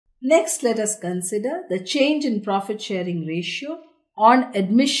Next, let us consider the change in profit sharing ratio on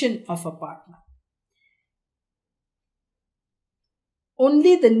admission of a partner.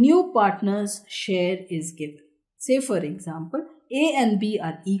 Only the new partner's share is given. Say for example, A and B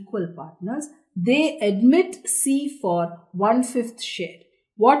are equal partners. They admit C for 1/5 share.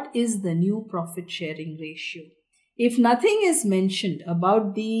 What is the new profit sharing ratio? If nothing is mentioned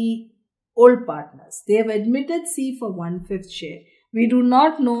about the old partners, they have admitted C for 1/5 share. We do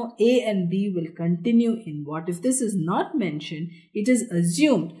not know A and B will continue in what. If this is not mentioned, it is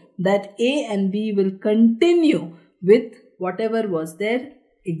assumed that A and B will continue with whatever was their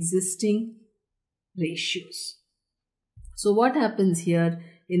existing ratios. So what happens here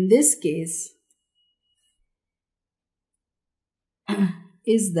in this case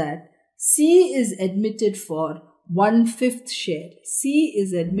is that C is admitted for 1/5 share. C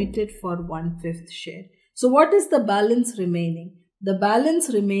is admitted for 1/5 share. So what is the balance remaining? The balance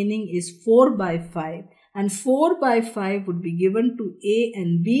remaining is 4/5, and 4/5 would be given to A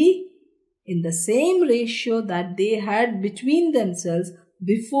and B in the same ratio that they had between themselves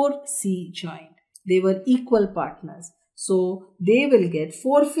before C joined. They were equal partners. So they will get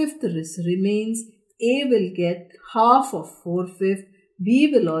 4/5 remains. A will get half of 4/5. B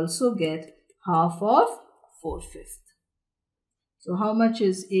will also get half of 4/5. So how much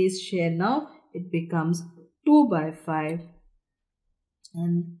is A's share now? It becomes 2/5.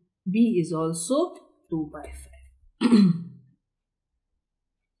 And B is also 2/5.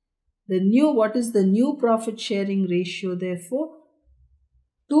 What is the new profit sharing ratio therefore?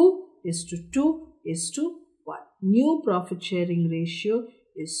 2:2:1. New profit sharing ratio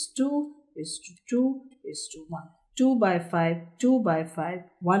is 2:2:1. 2/5, 2/5,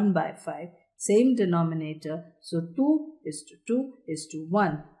 1/5. Same denominator. So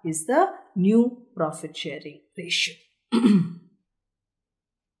 2:2:1 is the new profit sharing ratio.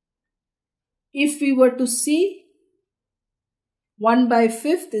 If we were to see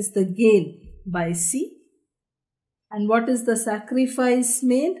 1/5 is the gain by C. And what is the sacrifice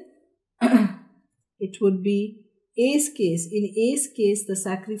made? It would be A's case. In A's case, the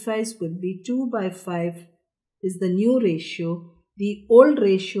sacrifice would be 2/5 is the new ratio. The old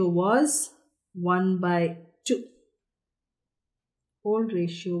ratio was 1/2. Old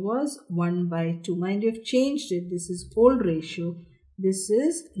ratio was 1/2. Mind you have changed it. This is old ratio. This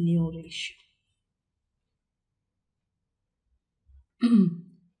is new ratio.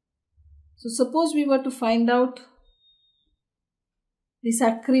 So suppose we were to find out the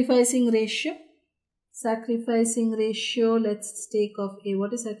sacrificing ratio. Sacrificing ratio, let's take off A.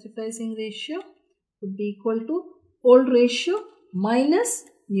 What is sacrificing ratio? Would be equal to old ratio minus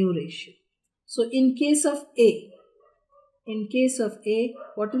new ratio. So in case of A,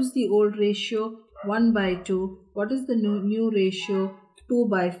 what is the old ratio? 1/2. What is the new ratio?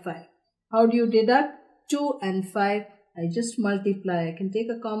 2/5. How do you deduct? 2 and 5. I just multiply. I can take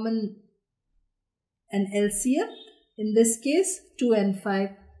an LCM. In this case, 2 and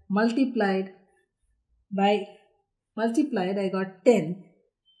 5 multiplied, I got 10.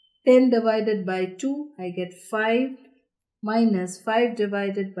 10 divided by 2, I get 5 minus 5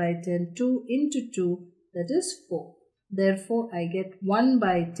 divided by 10, 2 into 2, that is 4. Therefore, I get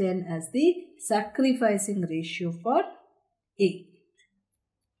 1/10 as the sacrificing ratio for A.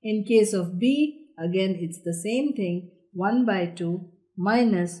 In case of B, again it's the same thing. 1/2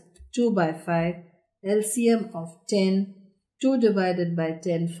 minus 2/5, LCM of 10, 2 divided by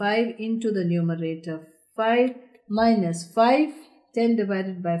 10, 5 into the numerator 5 minus 5, 10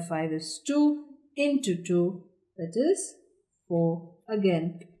 divided by 5 is 2 into 2, that is 4,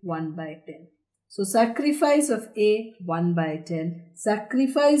 again 1/10. So sacrifice of A 1/10,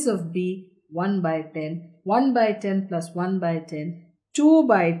 sacrifice of B 1/10, 1/10 plus 1/10,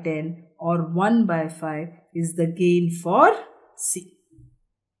 2/10 or 1/5 is the gain for C.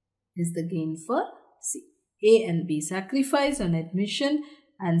 A and B sacrifice on admission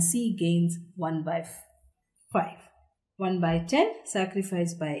and C gains 1/5. 1/10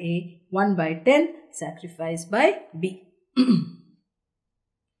 sacrificed by A, 1/10 sacrificed by B.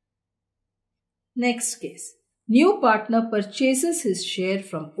 Next case. New partner purchases his share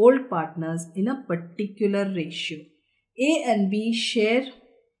from old partners in a particular ratio. A and B share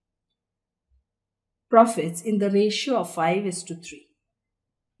profits in the ratio of 5:3.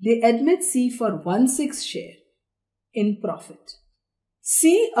 They admit C for 1/6 share in profit.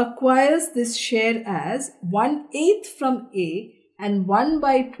 C acquires this share as 1/8 from A and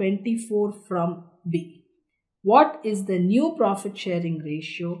 1/24 from B. What is the new profit sharing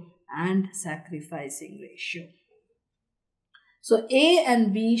ratio and sacrificing ratio? So A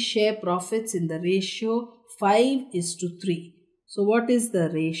and B share profits in the ratio 5:3. So what is the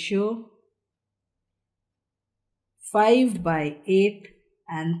ratio? 5 by 8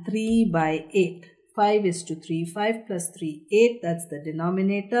 and 3 by 8. 5 is to 3. 5 plus 3, 8. That's the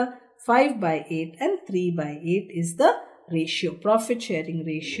denominator. 5 by 8 and 3 by 8 is the ratio, profit sharing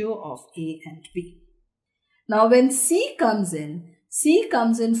ratio of A and B. Now when C comes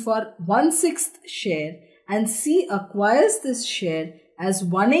in for 1/6 share and C acquires this share as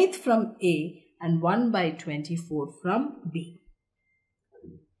 1/8 from A and 1 by 24 from B.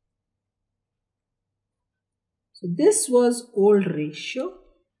 So this was old ratio.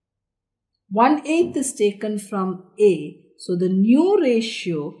 1/8 is taken from A. So the new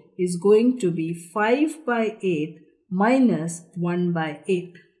ratio is going to be 5 by 8 minus 1 by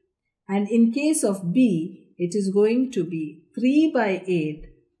 8. And in case of B, it is going to be 3 by 8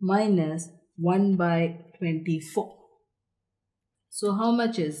 minus 1 by 24. So how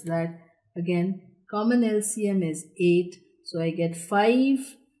much is that? Again, common LCM is 8. So I get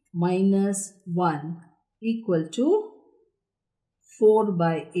 5 minus 1 equal to 4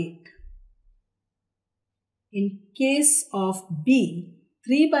 by 8. In case of B,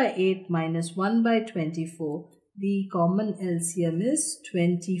 3 by 8 minus 1 by 24, the common LCM is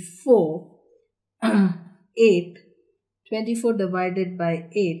 24. 8. 24 divided by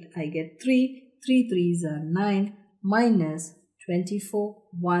 8, I get 3. 3 3s are 9 minus 24.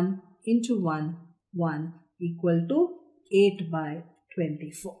 1 into 1, 1 equal to 8 by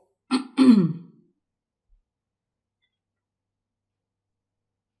 24.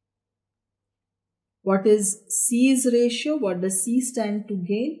 What is C's ratio? What does C stand to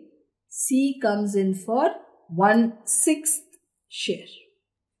gain? C comes in for 1/6 share.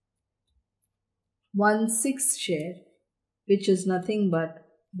 1/6 share, which is nothing but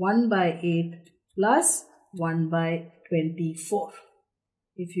 1 by 8 plus 1 by 24.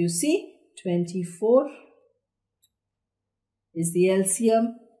 If you see, 24 is the LCM.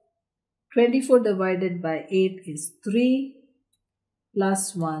 24 divided by 8 is 3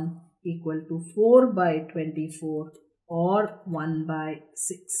 plus 1 equal to 4 by 24 or 1 by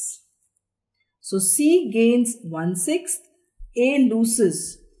 6. So C gains 1/6, A loses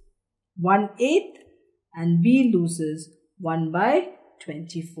 1/8 and B loses 1 by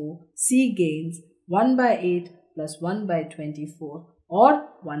 24. C gains 1 by 8 plus 1 by 24 or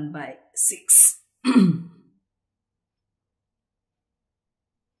 1 by 6.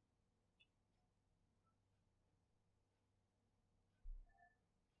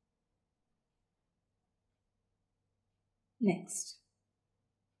 Next.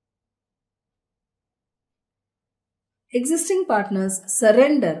 Existing partners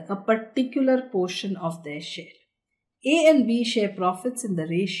surrender a particular portion of their share. A and B share profits in the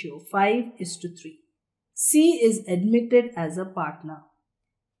ratio 5:3. C is admitted as a partner.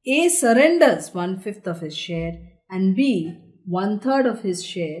 A surrenders 1/5 of his share and B 1/3 of his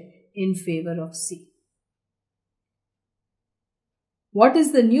share in favor of C. What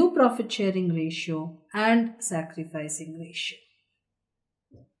is the new profit sharing ratio and sacrificing ratio?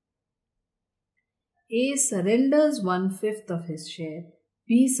 A surrenders 1/5 of his share.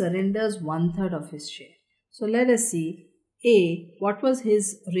 B surrenders 1/3 of his share. So let us see. A, what was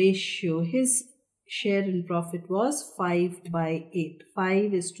his ratio? His share in profit was 5 by 8.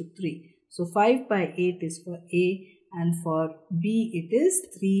 5:3. So 5 by 8 is for A and for B it is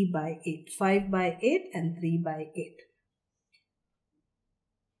 3 by 8. 5 by 8 and 3 by 8.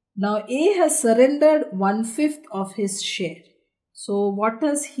 Now A has surrendered 1/5 of his share. So what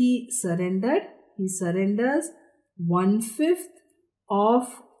does he surrender? He surrenders 1/5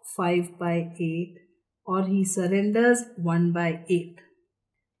 of 5 by 8 or he surrenders 1 by 8.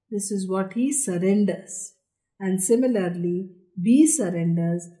 This is what he surrenders. And similarly, B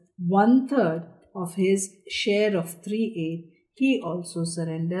surrenders 1/3 of his share of 3/8. He also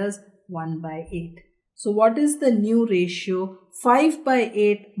surrenders 1 by 8. So what is the new ratio? 5 by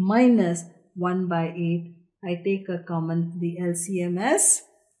 8 minus 1 by 8. I take a common, the LCM as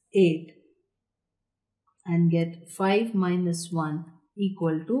 8 and get 5 minus 1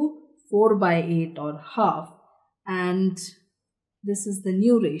 equal to 4 by 8 or half, and this is the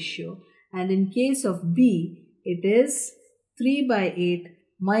new ratio. And in case of B, it is 3 by 8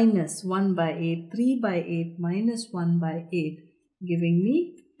 minus 1 by 8, 3 by 8 minus 1 by 8, giving me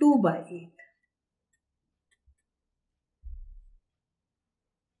 2 by 8.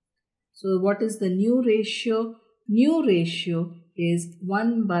 So what is the new ratio? New ratio is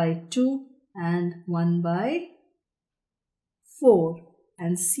 1 by 2 and 1 by 4.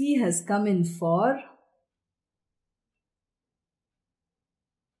 And C has come in for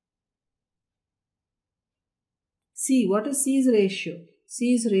C. What is C's ratio?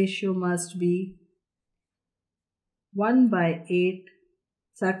 C's ratio must be 1 by 8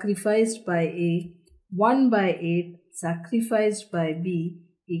 sacrificed by A, 1 by 8 sacrificed by B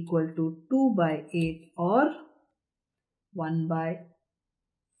equal to 2 by 8 or 1 by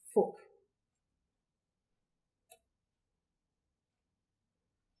 4.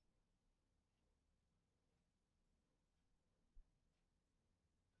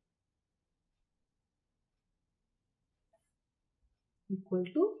 Equal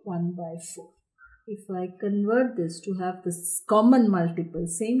to 1 by 4. If I convert this to have this common multiple,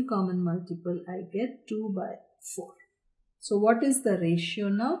 same common multiple, I get 2 by 4. So what is the ratio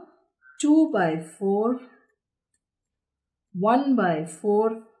now? 2 by 4, 1 by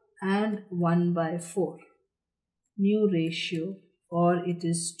 4 and 1 by 4. New ratio, or it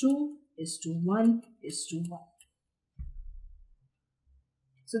is 2:1:1.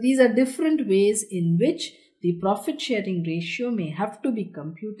 So these are different ways in which the profit sharing ratio may have to be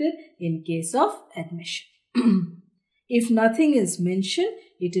computed in case of admission. If nothing is mentioned,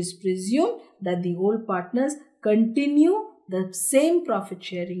 it is presumed that the old partners continue the same profit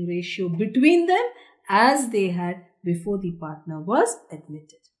sharing ratio between them as they had before the partner was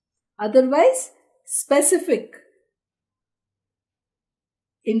admitted. Otherwise, specific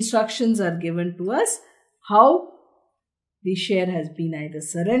instructions are given to us how the share has been either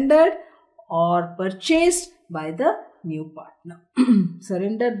surrendered or purchased by the new partner.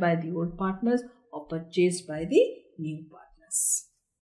 Surrendered by the old partners or purchased by the new partners.